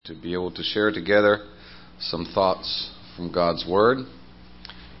to be able to share together some thoughts from God's Word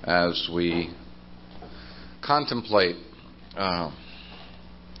as we contemplate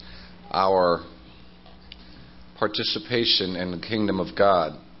our participation in the kingdom of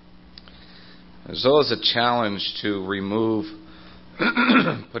God, as well as a challenge to remove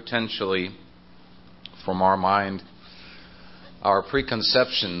potentially from our mind our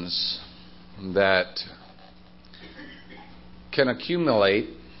preconceptions that can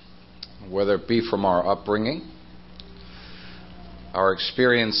accumulate, whether it be from our upbringing, our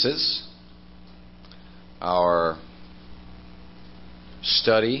experiences, our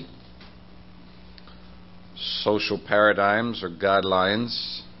study, social paradigms or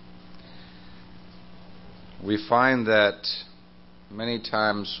guidelines. We find that many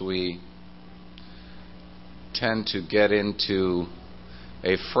times we tend to get into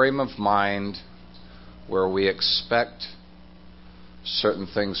a frame of mind where we expect certain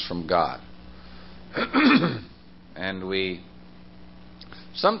things from God. And we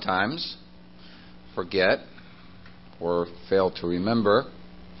sometimes forget or fail to remember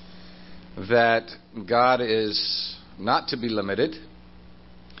that God is not to be limited,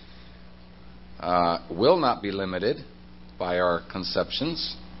 will not be limited by our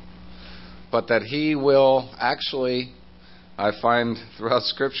conceptions, but that He will actually, I find throughout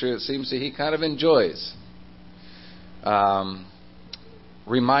Scripture, it seems that He kind of enjoys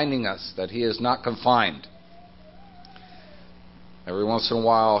reminding us that He is not confined. Every once in a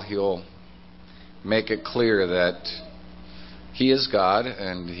while He'll make it clear that He is God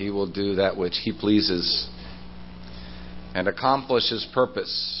and He will do that which He pleases and accomplish His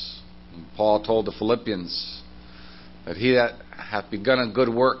purpose. And Paul told the Philippians that He that hath begun a good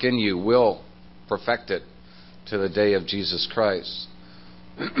work in you will perfect it to the day of Jesus Christ.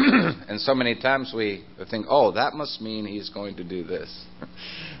 And so many times we think, oh, that must mean He's going to do this.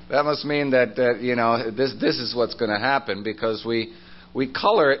 That must mean that this is what's going to happen, because we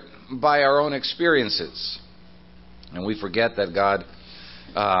color it by our own experiences. And we forget that God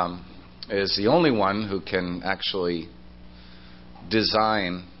is the only one who can actually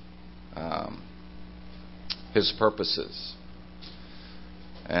design His purposes.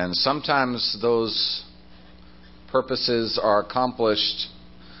 And sometimes those purposes are accomplished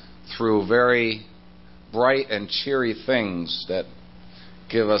through very bright and cheery things that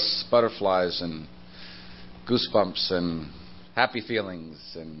give us butterflies and goosebumps and happy feelings,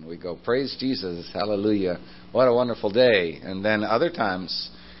 and we go, praise Jesus, hallelujah, what a wonderful day. And then other times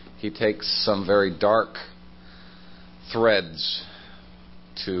He takes some very dark threads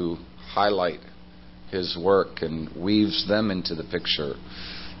to highlight His work and weaves them into the picture.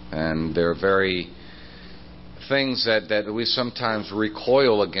 And they're very things that we sometimes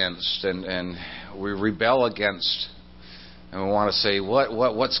recoil against and we rebel against, and we want to say,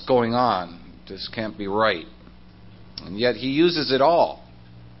 what's going on? This can't be right. And yet He uses it all,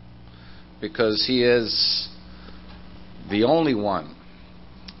 because He is the only one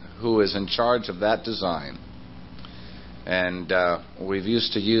who is in charge of that design. And we've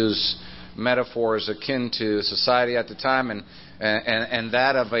used to use metaphors akin to society at the time, and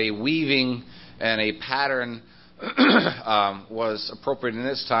that of a weaving and a pattern was appropriate in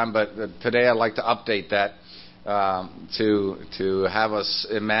this time, but today I'd like to update that to have us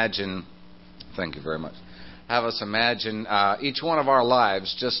imagine, thank you very much, have us imagine each one of our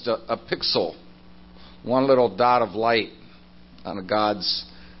lives just a pixel, one little dot of light on God's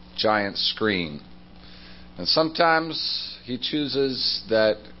giant screen. And sometimes He chooses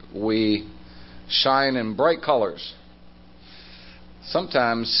that we shine in bright colors.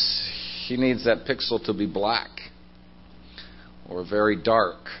 Sometimes He needs that pixel to be black or very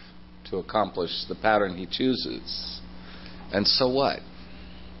dark to accomplish the pattern He chooses. And so what?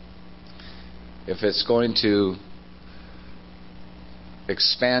 If it's going to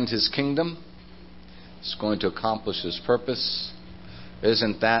expand His kingdom, it's going to accomplish His purpose,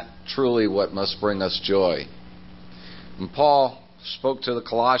 isn't that truly what must bring us joy? And Paul spoke to the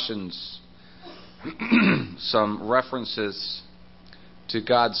Colossians some references to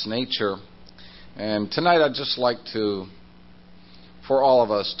God's nature. And tonight I'd just like to, for all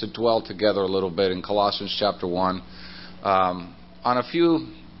of us, to dwell together a little bit in Colossians chapter 1 on a few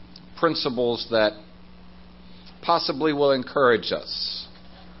principles that possibly will encourage us.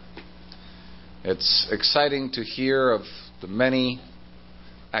 It's exciting to hear of the many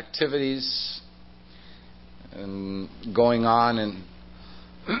activities and going on in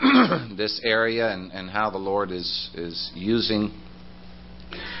this area, and how the Lord is using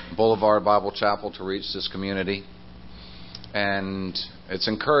Boulevard Bible Chapel to reach this community. And it's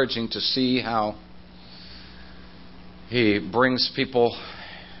encouraging to see how He brings people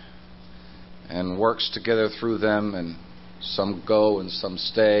and works together through them, and some go and some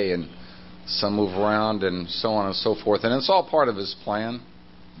stay and some move around and so on and so forth. And it's all part of His plan.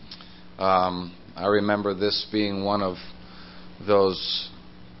 I remember this being one of those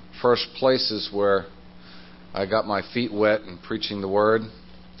first places where I got my feet wet in preaching the Word.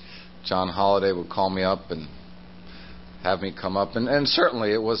 John Holliday would call me up and have me come up. And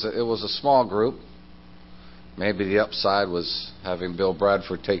certainly it was a small group. Maybe the upside was having Bill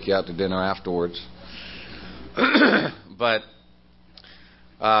Bradford take you out to dinner afterwards. But,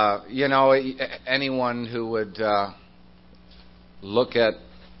 anyone who would look at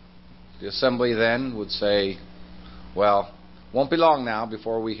the assembly then would say, well, won't be long now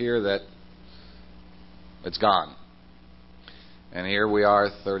before we hear that it's gone. And here we are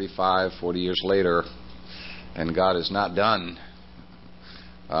 35, 40 years later, and God is not done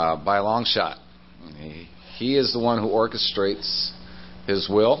by a long shot. He is the one who orchestrates His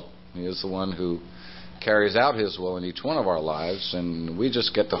will. He is the one who carries out His will in each one of our lives, and we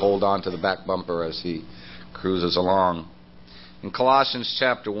just get to hold on to the back bumper as He cruises along. In Colossians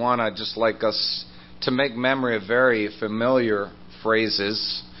chapter 1, I'd just like us to make memory of very familiar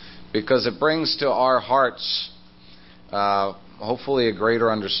phrases, because it brings to our hearts hopefully a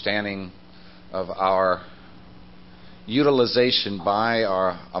greater understanding of our utilization by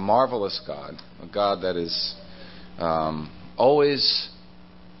a marvelous God, a God that is always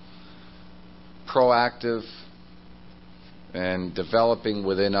proactive and developing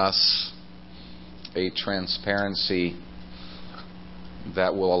within us a transparency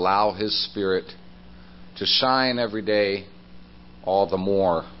that will allow His Spirit to shine every day all the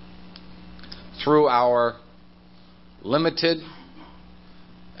more through our limited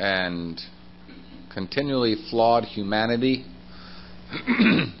and continually flawed humanity.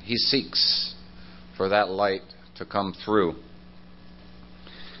 He seeks for that light to come through.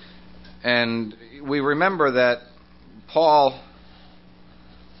 And we remember that Paul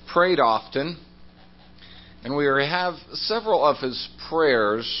prayed often, and we have several of his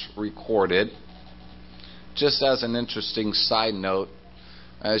prayers recorded. Just as an interesting side note,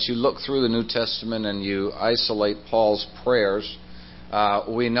 as you look through the New Testament and you isolate Paul's prayers,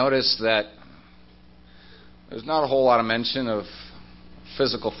 we notice that there's not a whole lot of mention of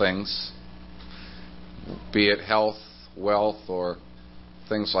physical things, be it health, wealth, or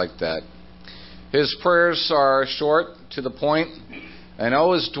things like that. His prayers are short, to the point, and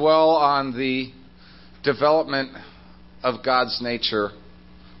always dwell on the development of God's nature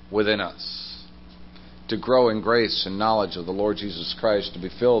within us, to grow in grace and knowledge of the Lord Jesus Christ, to be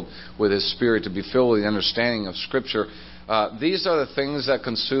filled with His Spirit, to be filled with the understanding of Scripture. These are the things that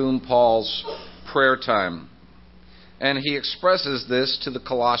consume Paul's prayer time. And he expresses this to the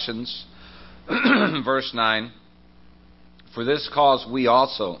Colossians, verse 9, "For this cause we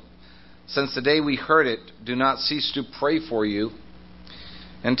also, since the day we heard it, do not cease to pray for you,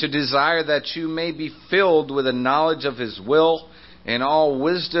 and to desire that you may be filled with a knowledge of His will in all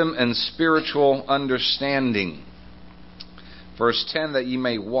wisdom and spiritual understanding." Verse 10, "That ye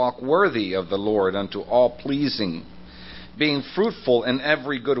may walk worthy of the Lord unto all pleasing, being fruitful in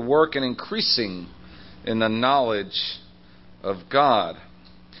every good work and increasing in the knowledge of God,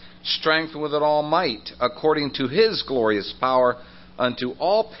 strengthened with all might, according to His glorious power, unto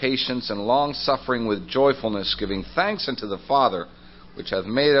all patience and long-suffering with joyfulness, giving thanks unto the Father, which hath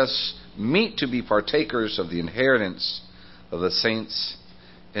made us meet to be partakers of the inheritance of the saints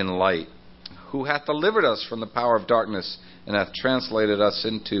in light, who hath delivered us from the power of darkness, and hath translated us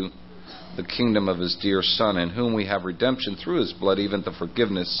into the kingdom of His dear Son, in whom we have redemption through His blood, even the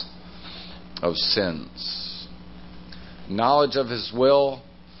forgiveness of sins." Knowledge of His will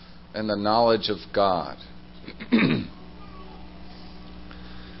and the knowledge of God.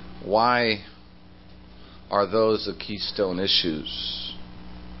 Why are those the keystone issues?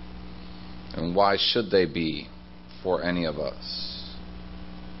 And why should they be for any of us?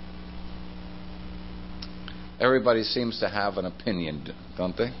 Everybody seems to have an opinion,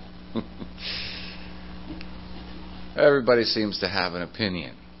 don't they? Everybody seems to have an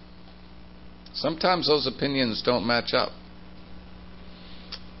opinion. Sometimes those opinions don't match up.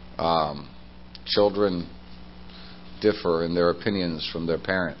 Children differ in their opinions from their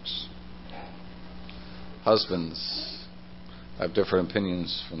parents. Husbands have different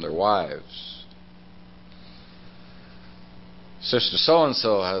opinions from their wives. Sister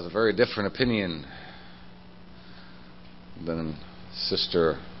so-and-so has a very different opinion than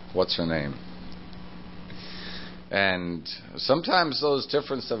Sister what's-her-name. And sometimes those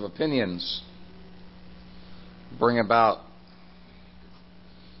differences of opinions bring about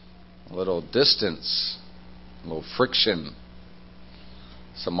a little distance, a little friction,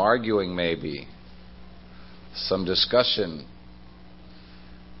 some arguing maybe, some discussion.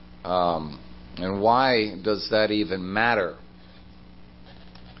 And why does that even matter?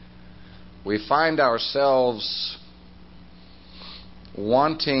 We find ourselves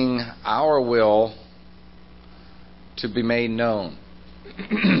wanting our will to be made known.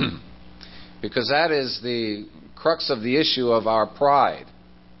 Because that is the crux of the issue of our pride.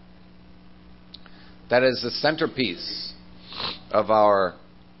 That is the centerpiece of our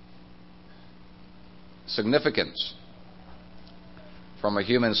significance. From a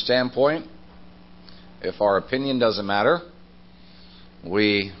human standpoint, if our opinion doesn't matter,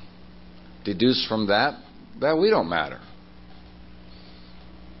 we deduce from that we don't matter.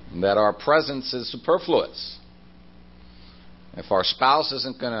 That our presence is superfluous. If our spouse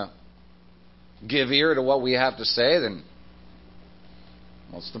isn't going to give ear to what we have to say, then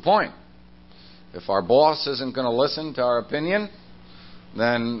what's the point? If our boss isn't going to listen to our opinion,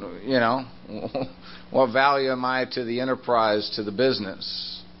 then, what value am I to the enterprise, to the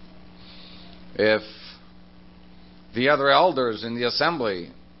business? If the other elders in the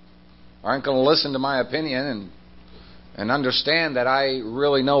assembly aren't going to listen to my opinion and understand that I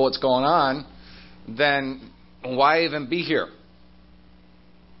really know what's going on, then why even be here?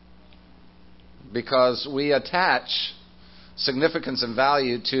 Because we attach significance and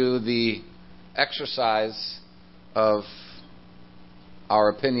value to the exercise of our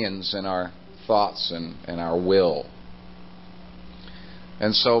opinions and our thoughts and our will.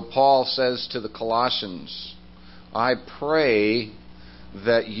 And so Paul says to the Colossians, I pray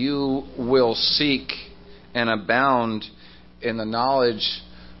that you will seek and abound in the knowledge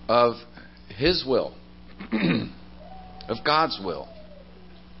of His will, of God's will.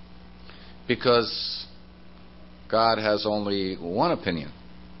 Because God has only one opinion.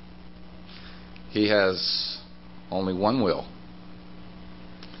 He has only one will.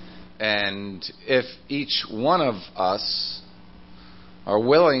 And if each one of us are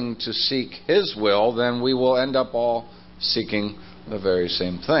willing to seek His will, then we will end up all seeking the very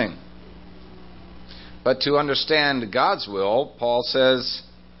same thing. But to understand God's will, Paul says,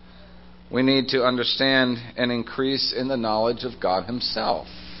 we need to understand and increase in the knowledge of God Himself.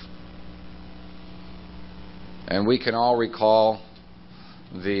 And we can all recall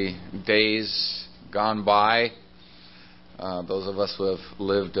the days gone by, those of us who have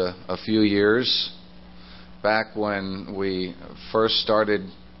lived a few years, back when we first started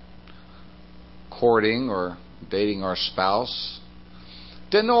courting or dating our spouse,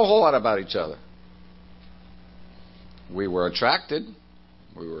 didn't know a whole lot about each other. We were attracted,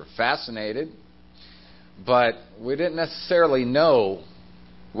 we were fascinated, but we didn't necessarily know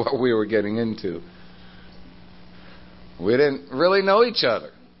what we were getting into. We didn't really know each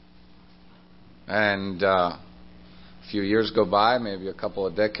other. And a few years go by, maybe a couple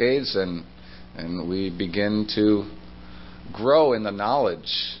of decades, and we begin to grow in the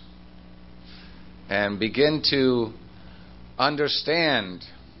knowledge and begin to understand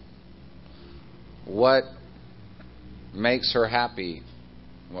what makes her happy,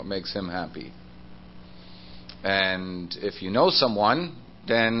 what makes him happy. And if you know someone,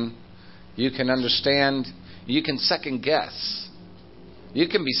 then you can understand, you can second guess. You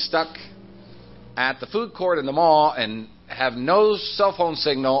can be stuck at the food court in the mall and have no cell phone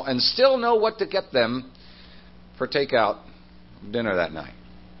signal and still know what to get them for takeout dinner that night.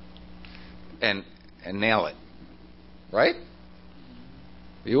 And nail it. Right?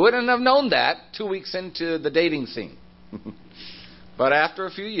 You wouldn't have known that 2 weeks into the dating scene. But after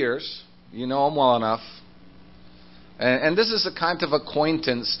a few years, you know them well enough. And this is the kind of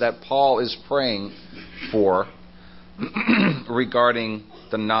acquaintance that Paul is praying for regarding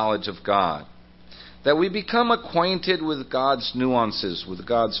the knowledge of God. That we become acquainted with God's nuances, with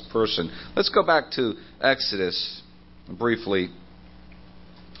God's person. Let's go back to Exodus briefly.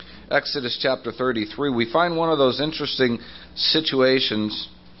 Exodus chapter 33. We find one of those interesting situations,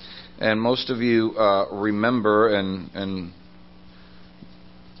 and most of you remember and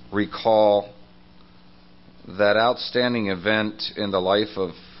recall that outstanding event in the life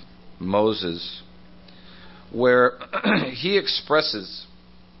of Moses, where he expresses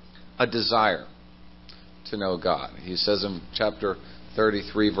a desire to know God. He says in chapter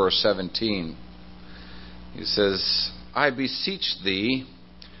 33, verse 17, he says, I beseech thee,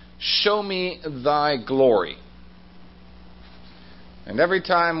 show me thy glory. And every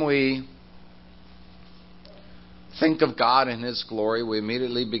time we think of God and His glory, we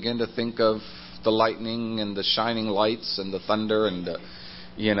immediately begin to think of the lightning and the shining lights and the thunder and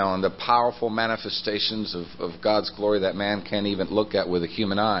and the powerful manifestations of God's glory that man can't even look at with a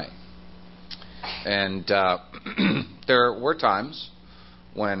human eye. And there were times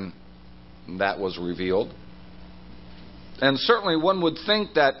when that was revealed. And certainly one would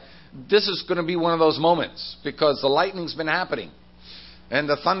think that this is going to be one of those moments, because the lightning's been happening, and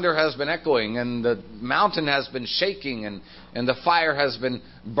the thunder has been echoing, and the mountain has been shaking, and the fire has been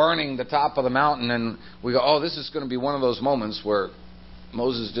burning the top of the mountain. And we go, oh, this is going to be one of those moments where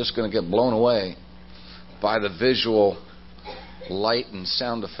Moses is just going to get blown away by the visual light and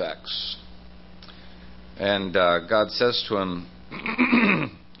sound effects. And God says to him,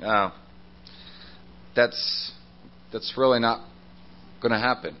 that's really not going to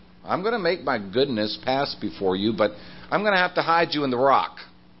happen. I'm going to make my goodness pass before you, but I'm going to have to hide you in the rock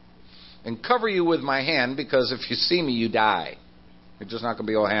and cover you with my hand, because if you see me, you die. You're just not going to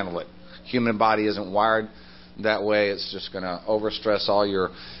be able to handle it. Human body isn't wired that way. It's just going to overstress all your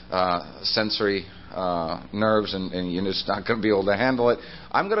sensory nerves, and you're just not going to be able to handle it.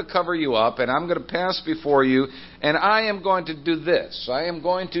 I'm going to cover you up, and I'm going to pass before you, and I am going to do this. I am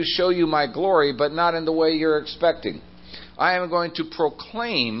going to show you my glory, but not in the way you're expecting. I am going to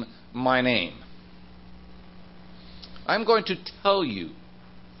proclaim my name. I'm going to tell you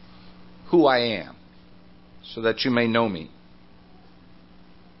who I am, so that you may know me.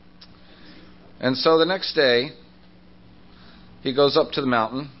 And so the next day, he goes up to the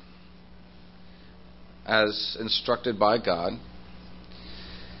mountain, as instructed by God.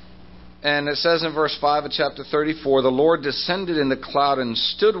 And it says in verse 5 of chapter 34, the Lord descended in the cloud and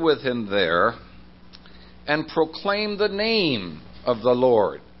stood with him there, and proclaimed the name of the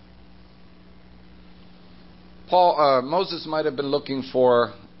Lord. Moses might have been looking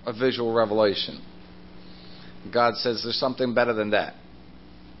for a visual revelation. God says there's something better than that.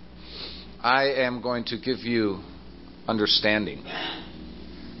 I am going to give you understanding.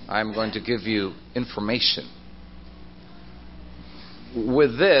 I'm going to give you information.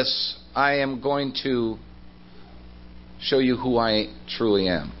 With this, I am going to show you who I truly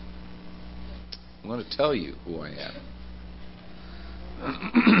am. I'm going to tell you who I am.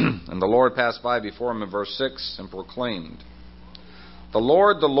 And the Lord passed by before him in verse 6 and proclaimed, the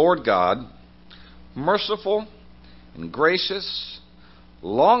Lord God, merciful and gracious,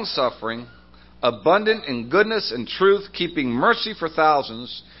 long-suffering, abundant in goodness and truth, keeping mercy for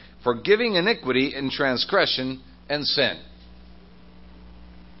thousands, forgiving iniquity and transgression and sin.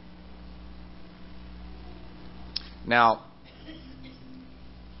 Now,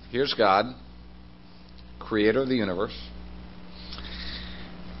 here's God, creator of the universe.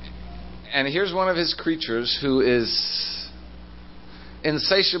 And here's one of his creatures who is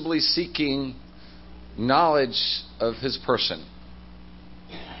insatiably seeking knowledge of his person.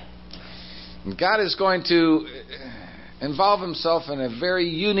 And God is going to involve himself in a very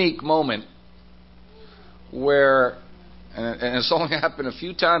unique moment where, and it's only happened a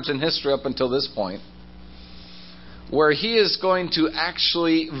few times in history up until this point, where he is going to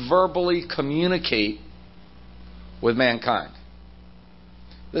actually verbally communicate with mankind.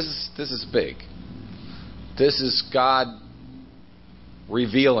 This is big. This is God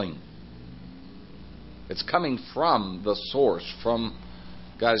revealing. It's coming from the source, from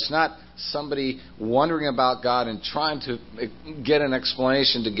God. It's not somebody wondering about God and trying to get an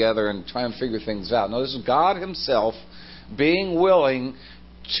explanation together and try and figure things out. No, this is God himself being willing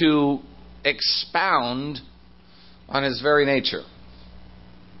to expound on his very nature.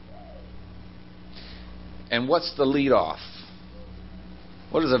 And what's the lead off?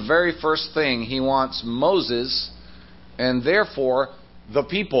 What is the very first thing he wants Moses, and therefore the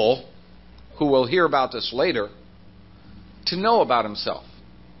people who will hear about this later, to know about himself?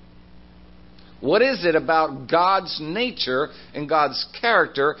 What is it about God's nature and God's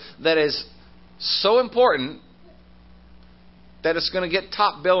character that is so important that it's going to get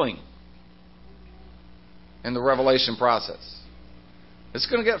top billing in the revelation process? It's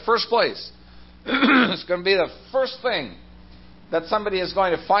going to get first place. It's going to be the first thing that somebody is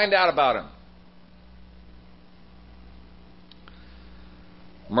going to find out about him.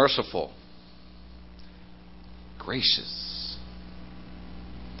 Merciful, gracious,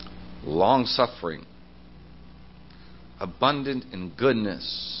 long-suffering, abundant in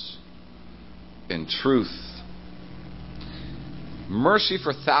goodness, in truth, mercy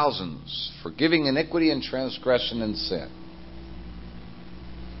for thousands, forgiving iniquity and transgression and sin.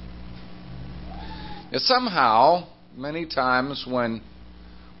 Now, somehow, many times when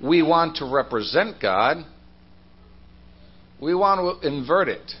we want to represent God, we want to invert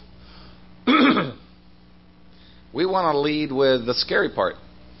it. We want to lead with the scary part.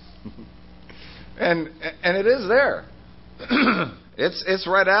 and it is there. It's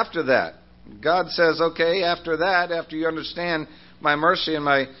right after that. God says, okay, after that, after you understand my mercy and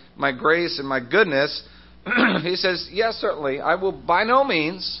my grace and my goodness, he says, yes, certainly, I will by no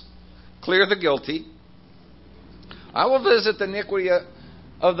means clear the guilty. I will visit the iniquity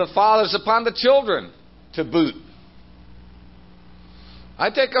of the fathers upon the children to boot. I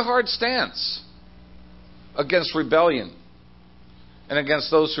take a hard stance against rebellion and against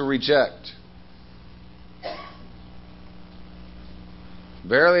those who reject.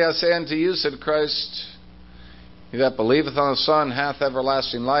 Verily I say unto you, said Christ, he that believeth on the Son hath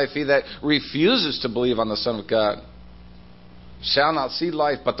everlasting life. He that refuses to believe on the Son of God shall not see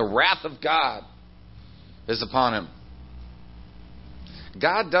life, but the wrath of God is upon him.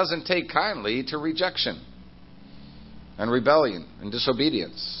 God doesn't take kindly to rejection and rebellion and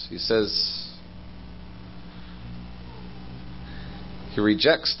disobedience. He says he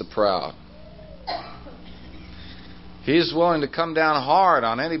rejects the proud. He's willing to come down hard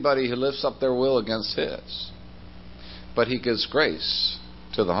on anybody who lifts up their will against his. But he gives grace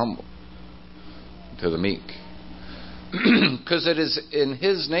to the humble, to the meek. Because it is in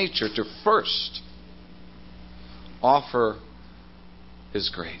his nature to first offer his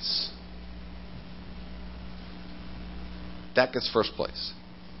grace. That gets first place.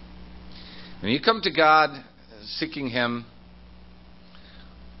 When you come to God seeking him,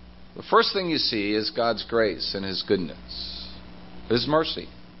 the first thing you see is God's grace and his goodness, his mercy,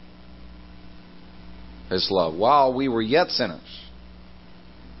 his love. While we were yet sinners,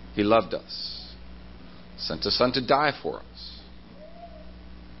 he loved us, sent his Son to die for us.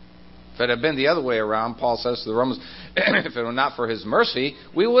 If it had been the other way around, Paul says to the Romans, if it were not for his mercy,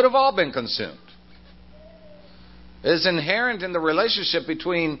 we would have all been consumed. It is inherent in the relationship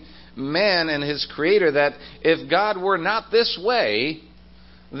between man and his Creator that if God were not this way,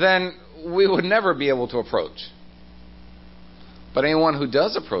 then we would never be able to approach. But anyone who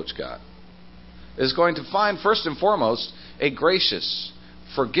does approach God is going to find, first and foremost, a gracious,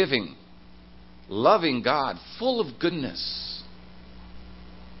 forgiving, loving God, full of goodness.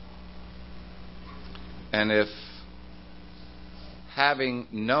 And if, having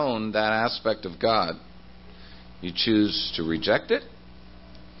known that aspect of God, you choose to reject it,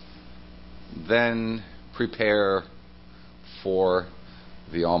 then prepare for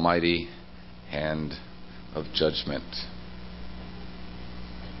the almighty hand of judgment.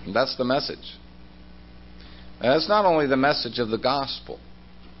 And that's the message. And that's not only the message of the gospel.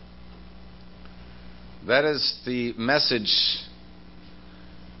 That is the message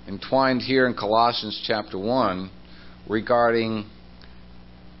entwined here in Colossians chapter 1 regarding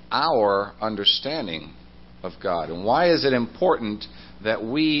our understanding of God. And why is it important that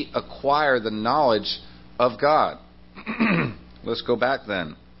we acquire the knowledge of God? Let's go back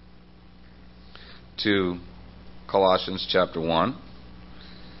then to Colossians chapter 1.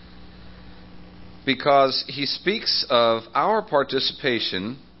 Because he speaks of our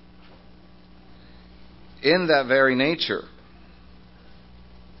participation in that very nature.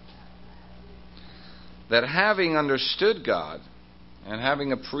 That having understood God and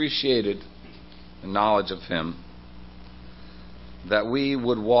having appreciated the knowledge of him, that we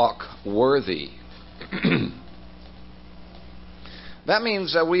would walk worthy. That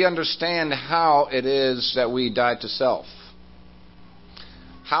means that we understand how it is that we die to self.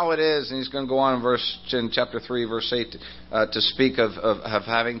 How it is, and he's going to go on in chapter 3, verse 8, to speak of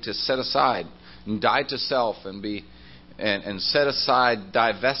having to set aside and die to self and set aside,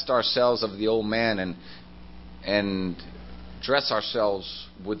 divest ourselves of the old man and dress ourselves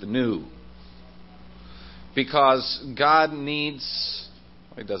with the new. Because God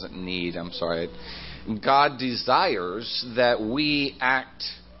God desires that we act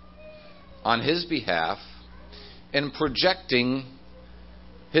on his behalf in projecting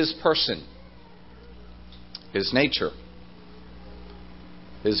his person, his nature,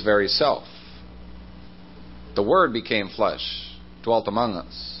 his very self. The Word became flesh, dwelt among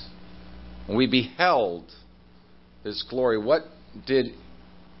us. And we beheld his glory. What did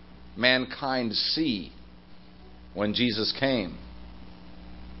mankind see when Jesus came?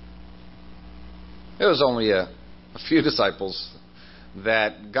 It was only a few disciples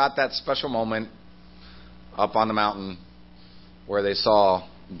that got that special moment up on the mountain where they saw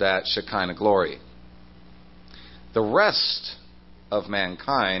that Shekinah glory. The rest of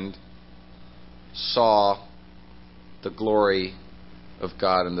mankind saw the glory of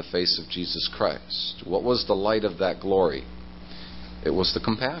God in the face of Jesus Christ. What was the light of that glory? It was the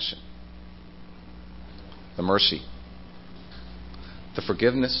compassion, the mercy, the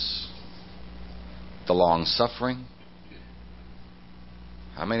forgiveness, the long suffering.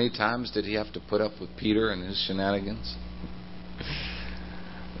 How many times did he have to put up with Peter and his shenanigans?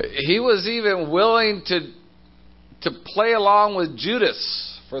 He was even willing to play along with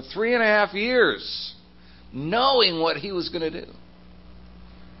Judas for 3.5 years knowing what he was going to do.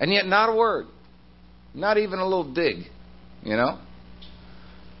 And yet not a word. Not even a little dig. You know?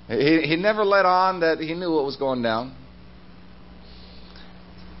 He never let on that he knew what was going down.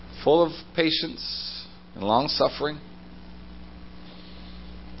 Full of patience and long suffering.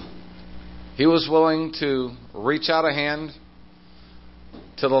 He was willing to reach out a hand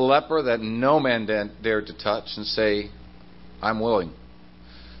to the leper that no man dared to touch and say, I'm willing.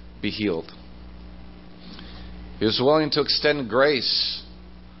 Be healed. He was willing to extend grace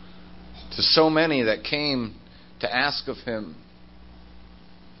to so many that came to ask of him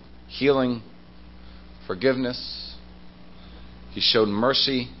healing, forgiveness. He showed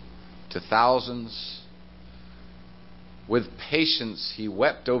mercy to thousands. With patience, he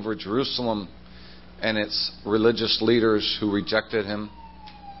wept over Jerusalem and its religious leaders who rejected him.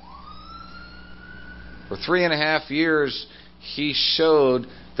 For 3.5 years, he showed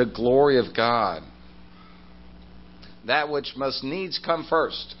the glory of God. That which must needs come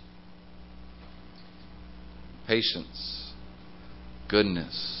first. Patience,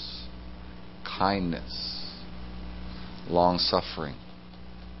 goodness, kindness, long-suffering.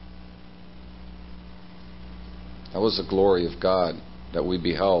 That was the glory of God that we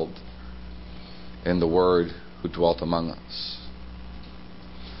beheld in the Word who dwelt among us.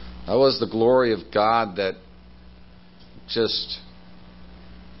 That was the glory of God that just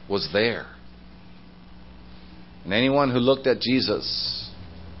was there. And anyone who looked at Jesus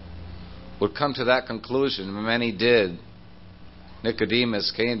would come to that conclusion. And many did.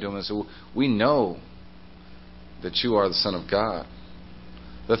 Nicodemus came to him and said, we know that you are the Son of God.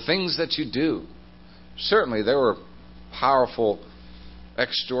 The things that you do. Certainly there were powerful,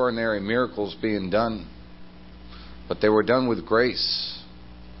 extraordinary miracles being done. But they were done with grace.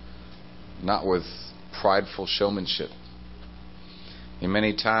 Not with prideful showmanship. He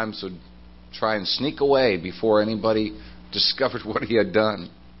many times would try and sneak away before anybody discovered what he had done.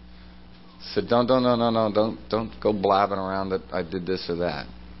 Said, don't go blabbing around that I did this or that.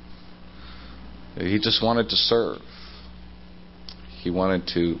 He just wanted to serve. He wanted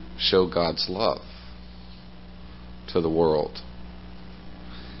to show God's love to the world.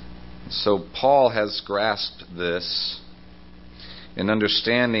 So Paul has grasped this in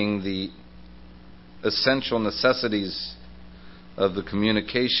understanding the essential necessities of the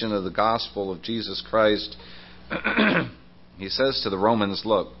communication of the gospel of Jesus Christ. He says to the Romans,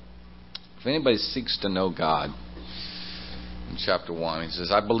 look, if anybody seeks to know God, in chapter 1, he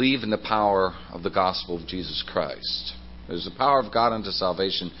says, I believe in the power of the gospel of Jesus Christ. There's the power of God unto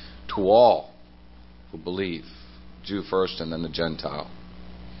salvation to all who believe, Jew first and then the Gentile.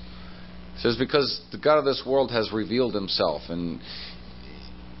 He says, because the God of this world has revealed himself, and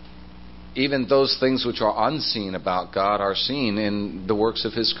even those things which are unseen about God are seen in the works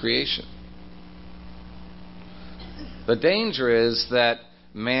of his creation. The danger is that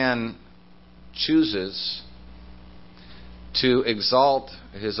man chooses to exalt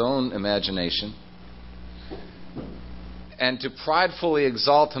his own imagination and to pridefully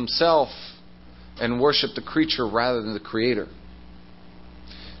exalt himself and worship the creature rather than the Creator.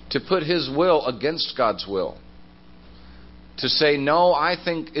 To put his will against God's will. To say, no, I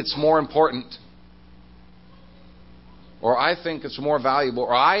think it's more important. Or I think it's more valuable.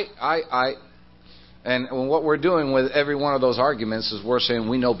 Or I. And what we're doing with every one of those arguments is we're saying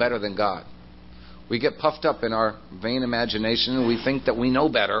we know better than God. We get puffed up in our vain imagination and we think that we know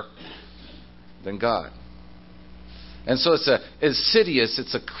better than God. And so it's insidious,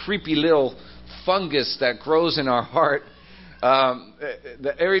 it's a creepy little fungus that grows in our heart.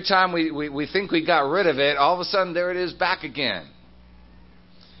 Every time we think we got rid of it, all of a sudden there it is back again.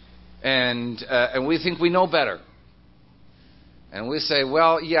 And we think we know better. And we say,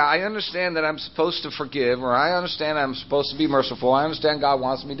 well, yeah, I understand that I'm supposed to forgive, or I understand I'm supposed to be merciful. I understand God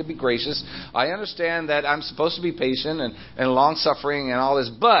wants me to be gracious. I understand that I'm supposed to be patient and long-suffering and all this,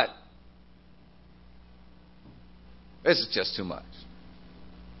 but this is just too much.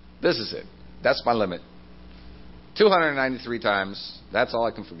 This is it. That's my limit. 293 times, that's all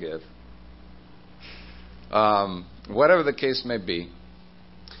I can forgive. Whatever the case may be.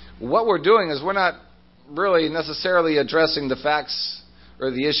 What we're doing is we're not really necessarily addressing the facts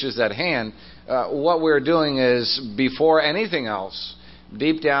or the issues at hand. What we're doing is, before anything else,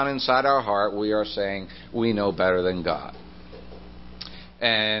 deep down inside our heart, we are saying we know better than God.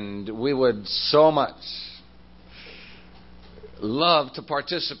 And we would so much love to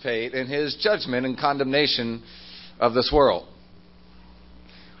participate in his judgment and condemnation of this world.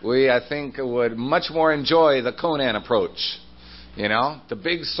 We, I think, would much more enjoy the Conan approach. You know, the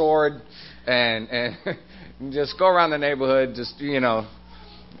big sword and just go around the neighborhood, just,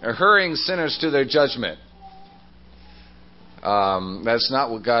 hurrying sinners to their judgment. That's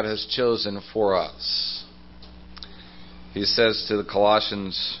not what God has chosen for us. He says to the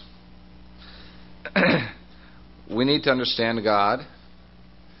Colossians, we need to understand God,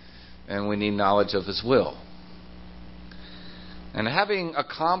 and we need knowledge of His will. And having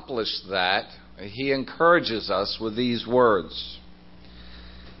accomplished that, he encourages us with these words.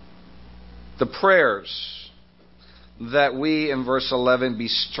 The prayers that we, in verse 11, be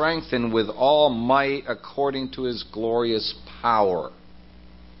strengthened with all might according to His glorious power.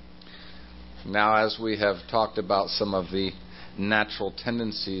 Now, as we have talked about some of the natural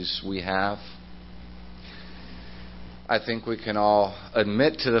tendencies we have, I think we can all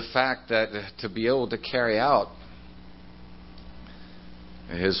admit to the fact that to be able to carry out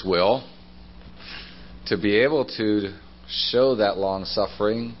His will, to be able to show that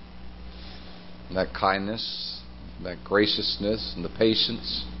long-suffering, that kindness, that graciousness, and the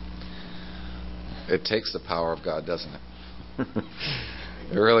patience, it takes the power of God, doesn't it?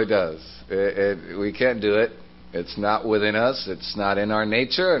 It really does. We can't do it. It's not within us. It's not in our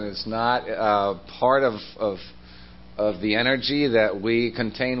nature, and it's not part of the energy that we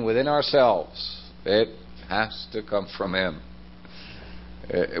contain within ourselves. It has to come from Him.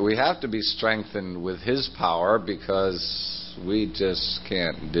 We have to be strengthened with His power because we just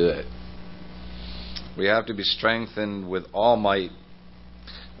can't do it. We have to be strengthened with all might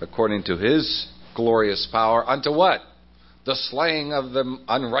according to His glorious power. Unto what? The slaying of the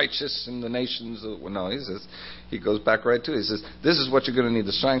unrighteous in the nations. No, he goes back right to it. He says, this is what you're going to need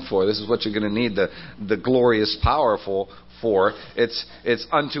the strength for. This is what you're going to need the glorious power for. It's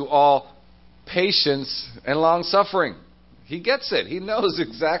unto all patience and long suffering. He gets it. He knows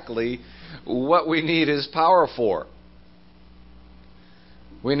exactly what we need His power for.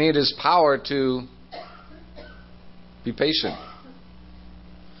 We need His power to be patient.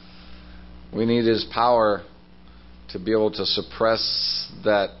 We need His power to be able to suppress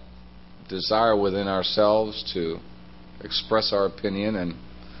that desire within ourselves to express our opinion and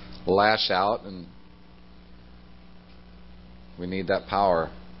lash out. And we need that power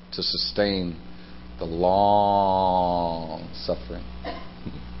to sustain the long suffering,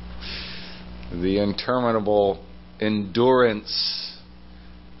 the interminable endurance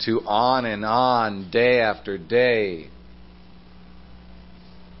to on and on, day after day,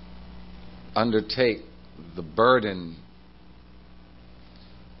 undertake the burden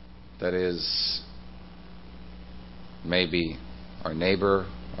that is maybe our neighbor,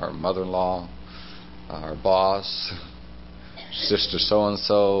 our mother-in-law, our boss, sister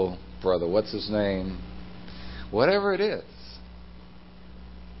so-and-so, brother what's his name, whatever it is.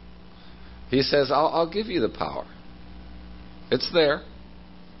 He says, I'll give you the power. It's there.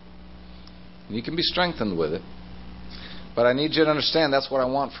 You can be strengthened with it. But I need you to understand that's what I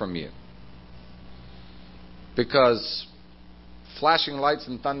want from you. Because flashing lights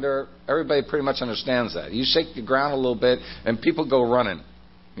and thunder, everybody pretty much understands that. You shake the ground a little bit and people go running.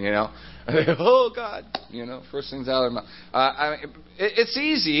 You know, oh God, you know, first things out of their mouth. It's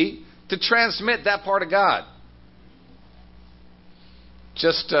easy to transmit that part of God.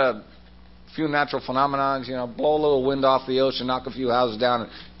 Just a few natural phenomena, you know, blow a little wind off the ocean, knock a few houses down, and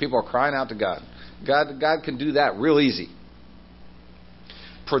people are crying out to God. God can do that real easy.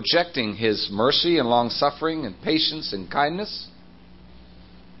 Projecting His mercy and long suffering and patience and kindness.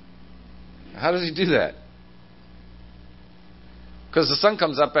 How does He do that? Because the sun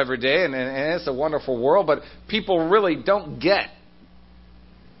comes up every day and it's a wonderful world, but people really don't get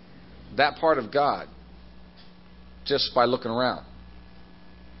that part of God just by looking around.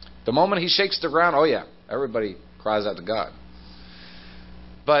 The moment He shakes the ground, oh yeah, everybody cries out to God.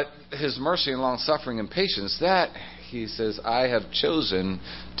 But His mercy and long suffering and patience, that, He says, I have chosen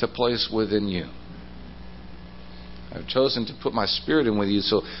to place within you. I've chosen to put my Spirit in with you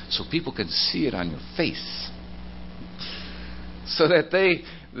so people can see it on your face. So that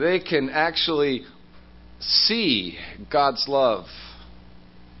they can actually see God's love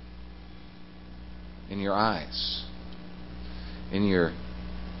in your eyes, in your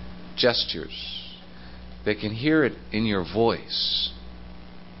gestures. They can hear it in your voice.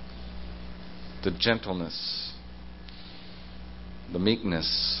 The gentleness, the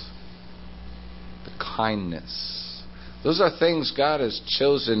meekness, the kindness. Those are things God has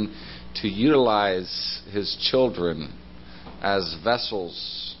chosen to utilize His children as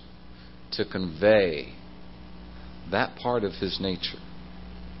vessels to convey that part of His nature.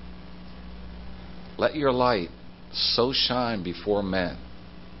 Let your light so shine before men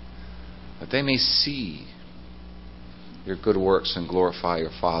that they may see your good works and glorify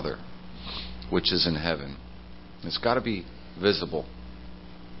your Father which is in heaven. It's got to be visible.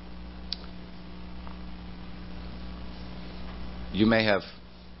 You may have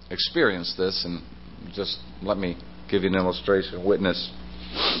experienced this, and just let me give you an illustration, witness.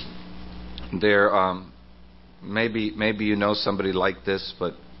 There, maybe you know somebody like this,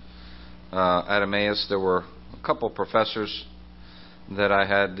 but at Emmaus there were a couple of professors that I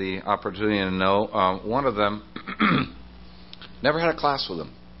had the opportunity to know. One of them never had a class with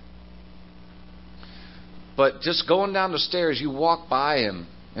him. But just going down the stairs, you walk by him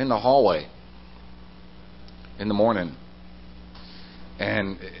in the hallway in the morning,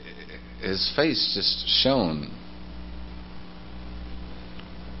 and his face just shone.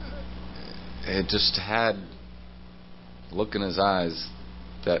 It just had a look in his eyes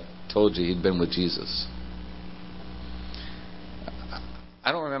that told you he'd been with Jesus.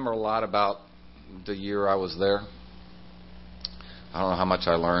 I don't remember a lot about the year I was there. I don't know how much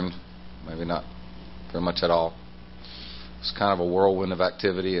I learned. Maybe not very much at all. It was kind of a whirlwind of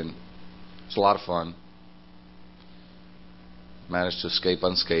activity, and it was a lot of fun. Managed to escape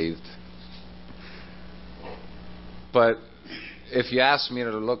unscathed. But if you ask me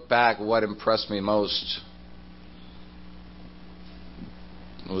to look back, what impressed me most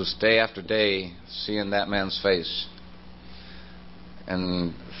was day after day seeing that man's face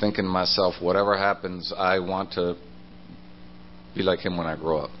and thinking to myself, whatever happens, I want to be like him when I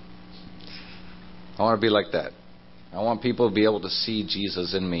grow up. I want to be like that. I want people to be able to see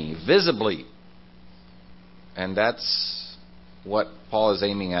Jesus in me visibly. And that's what Paul is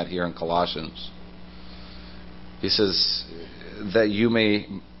aiming at here in Colossians. He says that you may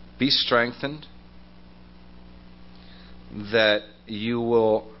be strengthened, that you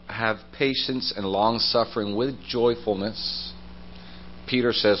will have patience and long suffering with joyfulness.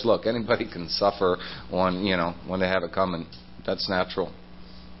 Peter says, look, anybody can suffer when they have it coming. That's natural.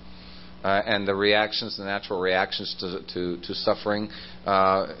 And the natural reactions to suffering,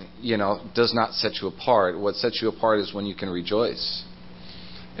 does not set you apart. What sets you apart is when you can rejoice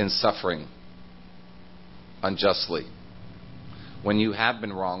in suffering unjustly. When you have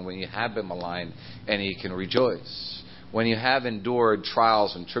been wronged, when you have been maligned, and you can rejoice. When you have endured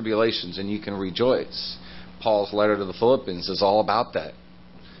trials and tribulations, and you can rejoice. Paul's letter to the Philippians is all about that.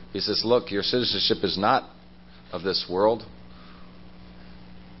 He says, look, your citizenship is not of this world,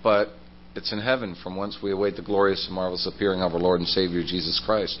 but it's in heaven, from whence we await the glorious and marvelous appearing of our Lord and Savior Jesus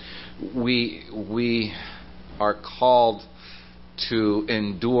Christ. We are called to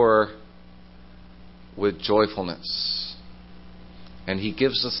endure with joyfulness, and He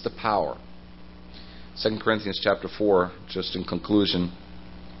gives us the power. 2 Corinthians chapter 4, just in conclusion,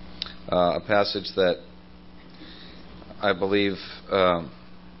 a passage that I believe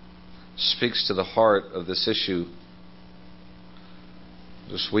speaks to the heart of this issue.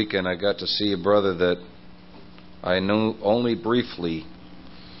 This weekend I got to see a brother that I knew only briefly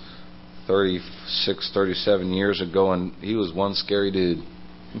 36, 37 years ago, and he was one scary dude.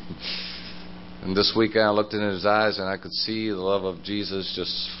 And this weekend I looked into his eyes and I could see the love of Jesus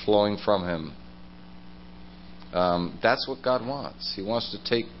just flowing from him. That's what God wants. He wants to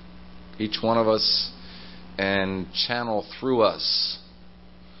take each one of us and channel through us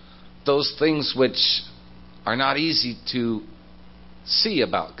those things which are not easy to see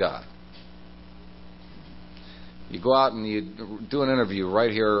about God. You go out and you do an interview right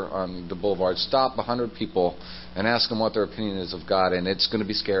here on the Boulevard. Stop 100 people and ask them what their opinion is of God, and it's going to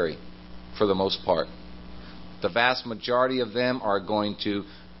be scary for the most part. The vast majority of them are going to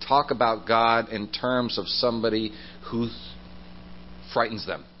talk about God in terms of somebody who frightens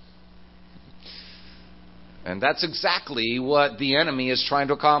them. And that's exactly what the enemy is trying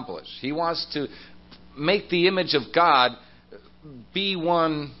to accomplish. He wants to make the image of God be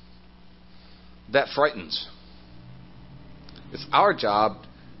one that frightens. It's our job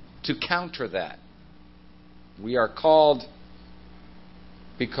to counter that. We are called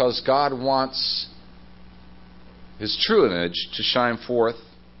because God wants His true image to shine forth,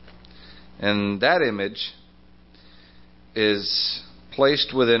 and that image is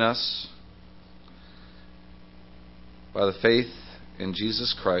placed within us by the faith in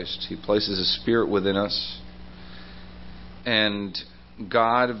Jesus Christ. He places His Spirit within us. And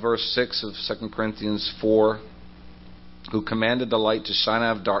God, verse 6 of 2 Corinthians 4, who commanded the light to shine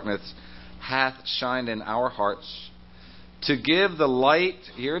out of darkness, hath shined in our hearts to give the light,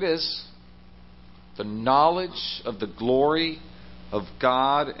 here it is, the knowledge of the glory of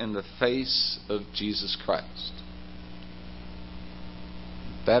God in the face of Jesus Christ.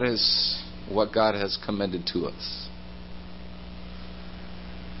 That is what God has commended to us.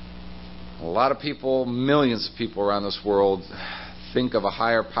 A lot of people, millions of people around this world, think of a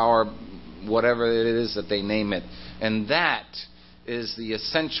higher power, whatever it is that they name it. And that is the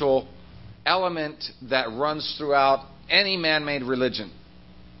essential element that runs throughout any man-made religion.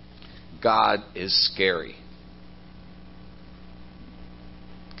 God is scary.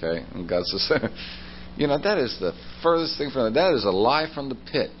 Okay? And God says, that is the furthest thing from that is a lie from the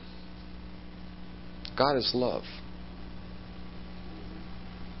pit. God is love.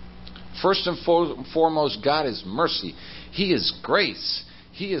 First and foremost, God is mercy. He is grace.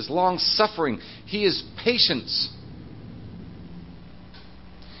 He is long-suffering. He is patience.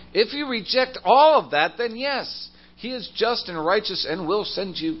 If you reject all of that, then yes, He is just and righteous and will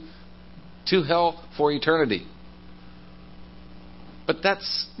send you to hell for eternity. But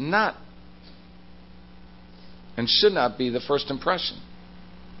that's not and should not be the first impression.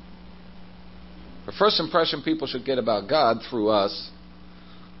 The first impression people should get about God through us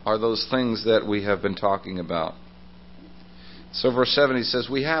are those things that we have been talking about. So verse 7, he says,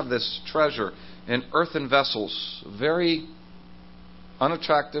 we have this treasure in earthen vessels, very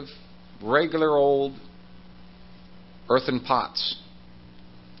unattractive, regular old earthen pots.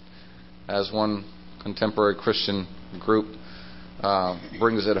 As one contemporary Christian group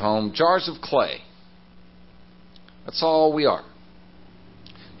brings it home, jars of clay. That's all we are.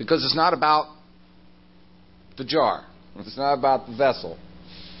 Because it's not about the jar. It's not about the vessel.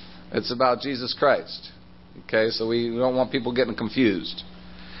 It's about Jesus Christ. Okay, so we don't want people getting confused.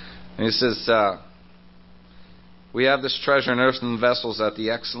 And he says, we have this treasure in earthen vessels that the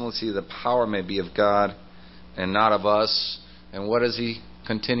excellency of the power may be of God and not of us. And what does he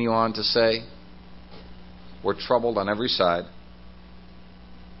continue on to say? We're troubled on every side.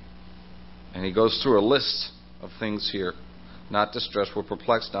 And he goes through a list of things here. Not distressed, we're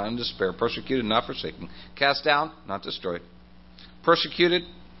perplexed, not in despair, persecuted, not forsaken, cast down, not destroyed, persecuted,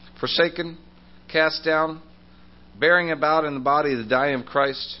 forsaken, cast down, bearing about in the body the dying of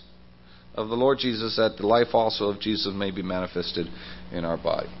Christ, of the Lord Jesus, that the life also of Jesus may be manifested in our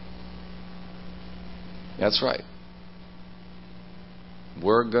body. That's right.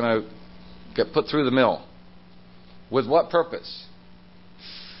 We're going to get put through the mill. With what purpose?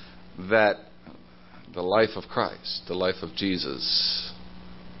 That the life of Christ, the life of Jesus,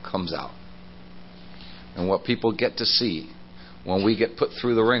 comes out. And what people get to see when we get put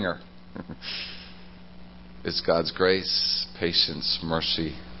through the ringer is God's grace, patience,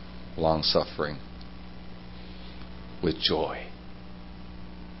 mercy, long-suffering, with joy.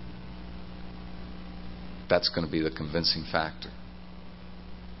 That's going to be the convincing factor.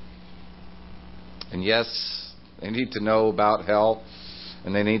 And yes, they need to know about hell,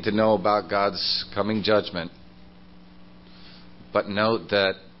 and they need to know about God's coming judgment. But note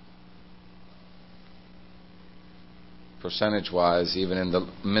that percentage-wise, even in the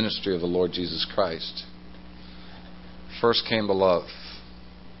ministry of the Lord Jesus Christ, first came the love.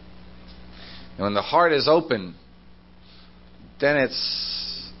 And when the heart is open, then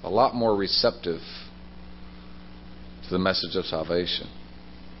it's a lot more receptive to the message of salvation.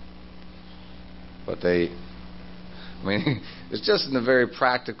 But it's just in the very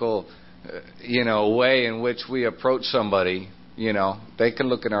practical, way in which we approach somebody. They can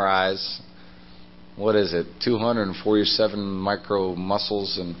look in our eyes. What is it? 247 micro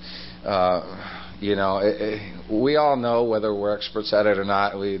muscles, and we all know, whether we're experts at it or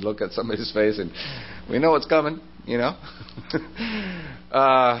not. We look at somebody's face and we know what's coming.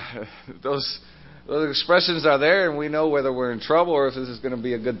 Those expressions are there, and we know whether we're in trouble or if this is going to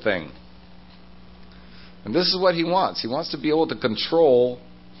be a good thing. And this is what he wants. He wants to be able to control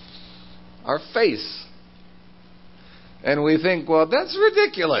our face. And we think, well, that's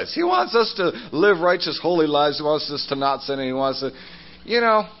ridiculous. He wants us to live righteous, holy lives. He wants us to not sin. And he wants to,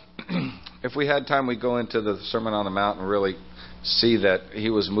 if we had time, we'd go into the Sermon on the Mount and really see that he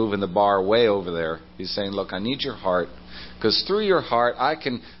was moving the bar way over there. He's saying, look, I need your heart, because through your heart, I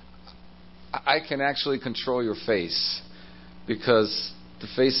can actually control your face, because the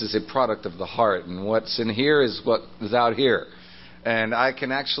face is a product of the heart, and what's in here is what is out here. And I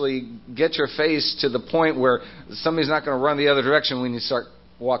can actually get your face to the point where somebody's not going to run the other direction when you start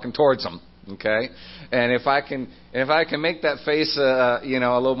walking towards them. Okay, and if I can make that face, a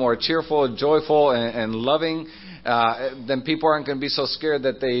little more cheerful and joyful and loving, then people aren't going to be so scared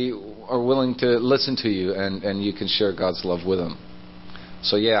that they are willing to listen to you, and you can share God's love with them.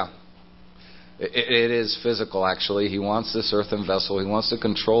 So yeah. It is physical, actually. He wants this earthen vessel. He wants to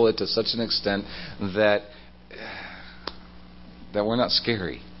control it to such an extent that we're not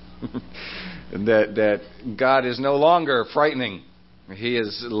scary. that God is no longer frightening. He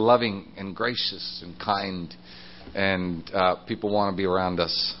is loving and gracious and kind. And people want to be around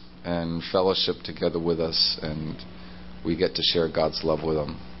us and fellowship together with us. And we get to share God's love with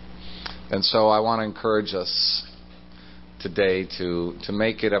them. And so I want to encourage us today to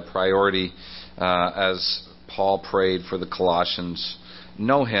make it a priority. As Paul prayed for the Colossians.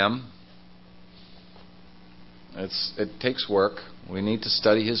 Know Him. It takes work. We need to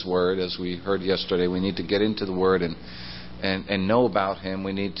study His Word, as we heard yesterday. We need to get into the Word and know about Him.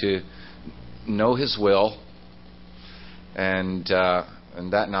 We need to know His will, and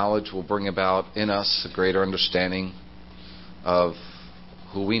that knowledge will bring about in us a greater understanding of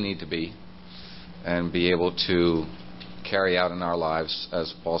who we need to be, and be able to carry out in our lives,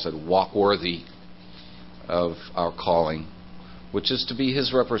 as Paul said, walk worthy of our calling, which is to be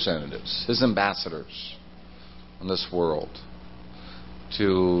His representatives, His ambassadors in this world,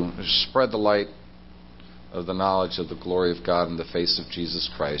 to spread the light of the knowledge of the glory of God in the face of Jesus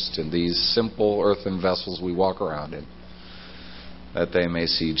Christ in these simple earthen vessels we walk around in, that they may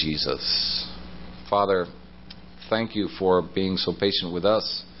see Jesus. Father, thank You for being so patient with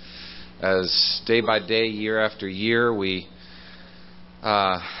us, as day by day, year after year, we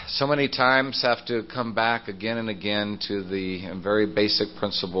so many times have to come back again and again to the very basic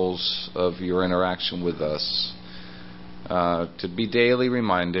principles of Your interaction with us, to be daily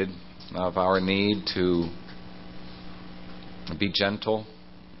reminded of our need to be gentle,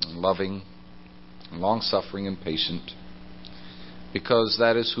 and loving, and long-suffering and patient, because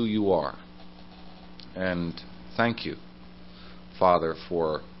that is who You are. And thank You, Father,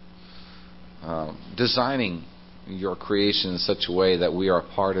 for designing Your creation in such a way that we are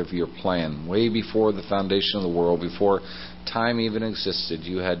part of Your plan. Way before the foundation of the world, before time even existed,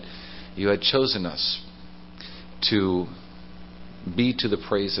 You had chosen us to be to the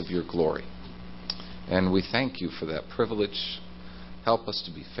praise of Your glory. And we thank You for that privilege. Help us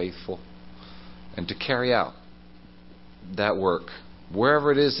to be faithful and to carry out that work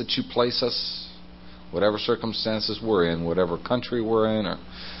wherever it is that You place us, whatever circumstances we're in, whatever country we're in, or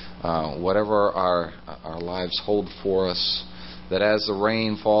whatever our lives hold for us, that as the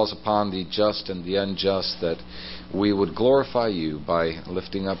rain falls upon the just and the unjust, that we would glorify You by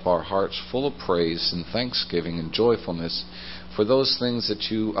lifting up our hearts full of praise and thanksgiving and joyfulness for those things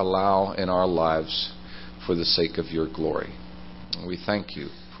that You allow in our lives for the sake of Your glory. We thank You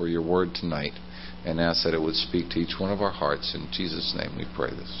for Your word tonight, and ask that it would speak to each one of our hearts. In Jesus' name we pray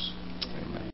this.